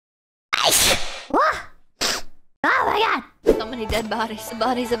What? Oh my god! So many dead bodies. The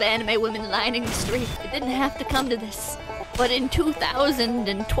bodies of anime women lining the street. It didn't have to come to this. But in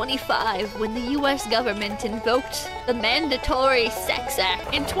 2025, when the US government invoked the Mandatory Sex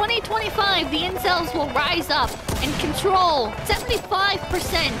Act, in 2025, the incels will rise up and control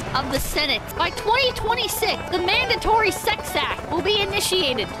 75% of the Senate. By 2026, the Mandatory Sex Act will be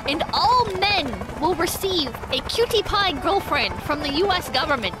initiated, and all men will receive a cutie pie girlfriend from the US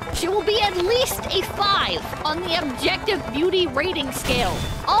government. She will be at least a 5 on the objective beauty rating scale.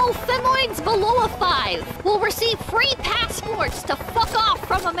 All femoids below a 5 will receive free passports to fuck off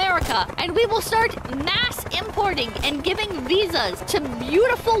from America, and we will start mass importing and giving visas to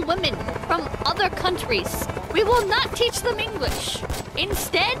beautiful women from other countries. We will not teach them English.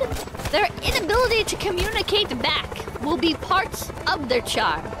 Instead, their inability to communicate back will be parts of their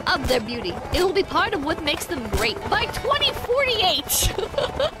charm, of their beauty. It will be part of what makes them great. By 2048,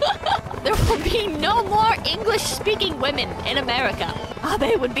 there will be no more English-speaking women in America.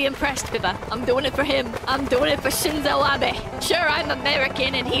 Abe would be impressed, Pippa. I'm doing it for him. I'm doing it for Shinzo Abe. Sure, I'm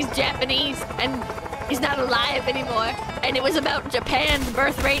American and he's Japanese, and he's not alive anymore. And it was about Japan's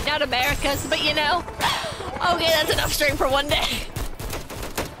birth rate, not America's, but you know. Okay, that's enough string for one day.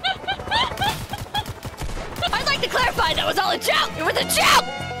 I'd like to clarify that was all a joke. It was a joke.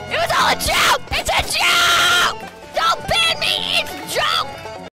 It was all a joke. It's a joke. Don't ban me. It's a joke.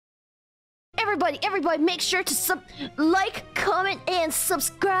 Everybody, make sure to like, comment, and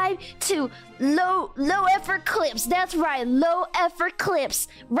subscribe to Low Effort Clips. That's right, Low Effort Clips,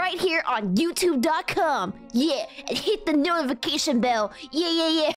 right here on YouTube.com. Yeah, and hit the notification bell. Yeah.